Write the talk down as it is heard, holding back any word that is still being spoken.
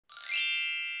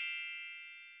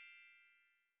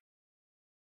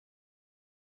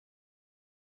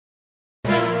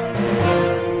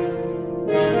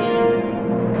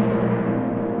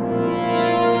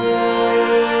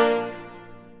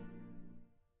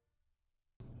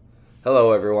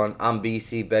Hello everyone, I'm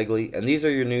BC Begley, and these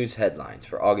are your news headlines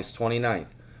for August 29th,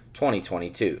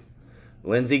 2022.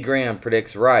 Lindsey Graham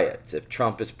predicts riots if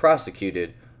Trump is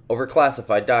prosecuted over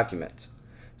classified documents.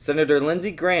 Senator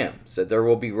Lindsey Graham said there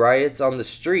will be riots on the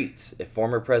streets if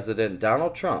former President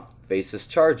Donald Trump faces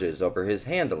charges over his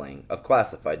handling of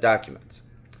classified documents.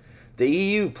 The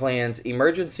EU plans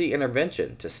emergency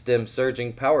intervention to stem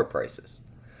surging power prices.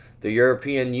 The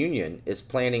European Union is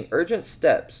planning urgent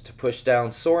steps to push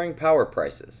down soaring power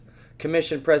prices,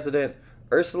 Commission President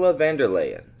Ursula von der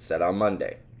Leyen said on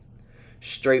Monday.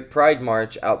 Straight Pride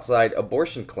march outside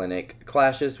abortion clinic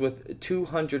clashes with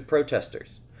 200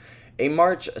 protesters. A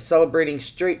march celebrating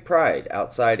straight pride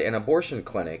outside an abortion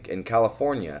clinic in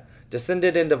California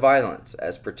descended into violence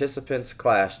as participants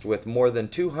clashed with more than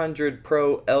 200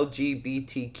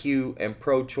 pro-LGBTQ and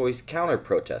pro-choice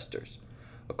counter-protesters,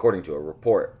 according to a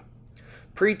report.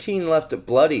 Preteen left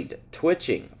bloodied,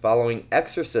 twitching, following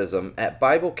exorcism at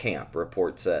Bible camp,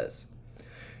 report says.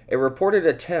 A reported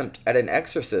attempt at an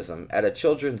exorcism at a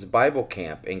children's Bible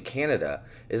camp in Canada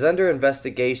is under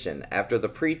investigation after the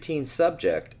preteen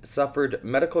subject suffered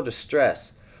medical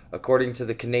distress, according to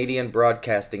the Canadian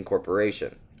Broadcasting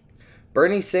Corporation.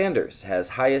 Bernie Sanders has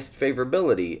highest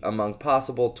favorability among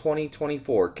possible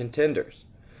 2024 contenders.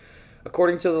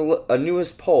 According to a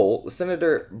newest poll,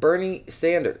 Senator Bernie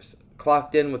Sanders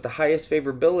clocked in with the highest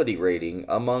favorability rating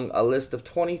among a list of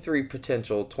 23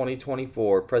 potential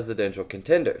 2024 presidential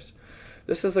contenders.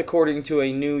 This is according to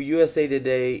a new USA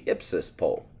Today Ipsos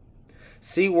poll.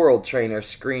 SeaWorld trainer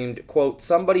screamed, quote,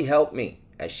 "Somebody help me,"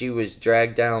 as she was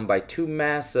dragged down by two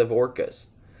massive orcas.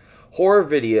 Horror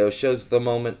video shows the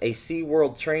moment a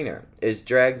SeaWorld trainer is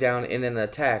dragged down in an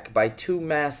attack by two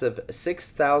massive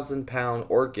 6,000-pound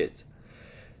orchids.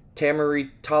 Tamari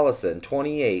Tollison,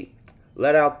 28,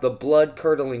 let out the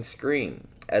blood-curdling scream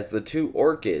as the two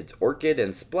orchids, Orchid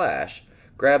and Splash,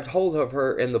 grabbed hold of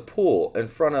her in the pool in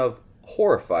front of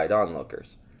horrified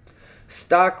onlookers.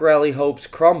 Stock rally hopes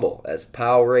crumble as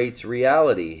Powell rates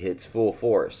reality hits full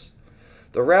force.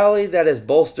 The rally that has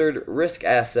bolstered risk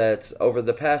assets over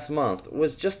the past month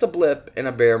was just a blip in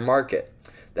a bear market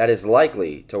that is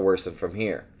likely to worsen from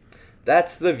here.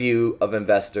 That's the view of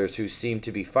investors who seem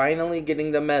to be finally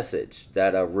getting the message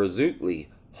that a resolutely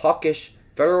hawkish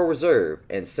Federal Reserve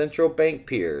and central bank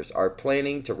peers are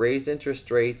planning to raise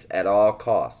interest rates at all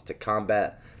costs to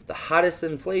combat the hottest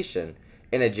inflation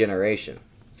in a generation.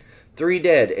 3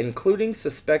 dead, including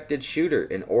suspected shooter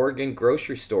in Oregon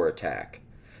grocery store attack.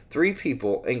 3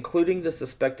 people, including the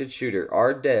suspected shooter,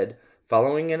 are dead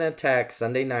following an attack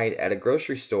Sunday night at a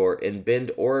grocery store in Bend,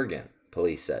 Oregon,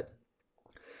 police said.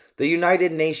 The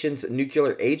United Nations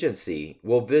Nuclear Agency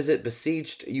will visit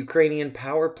besieged Ukrainian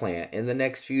power plant in the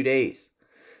next few days.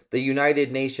 The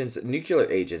United Nations Nuclear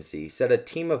Agency said a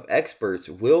team of experts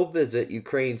will visit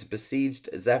Ukraine's besieged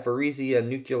Zaporizhzhia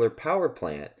nuclear power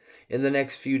plant in the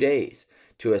next few days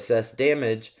to assess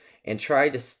damage and try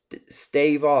to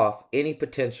stave off any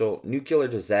potential nuclear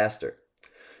disaster.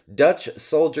 Dutch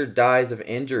soldier dies of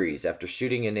injuries after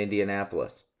shooting in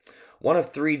Indianapolis. One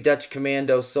of 3 Dutch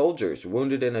commando soldiers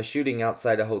wounded in a shooting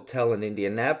outside a hotel in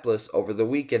Indianapolis over the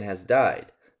weekend has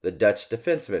died, the Dutch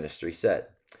Defense Ministry said.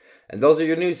 And those are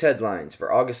your news headlines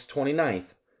for August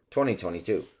 29th,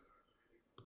 2022.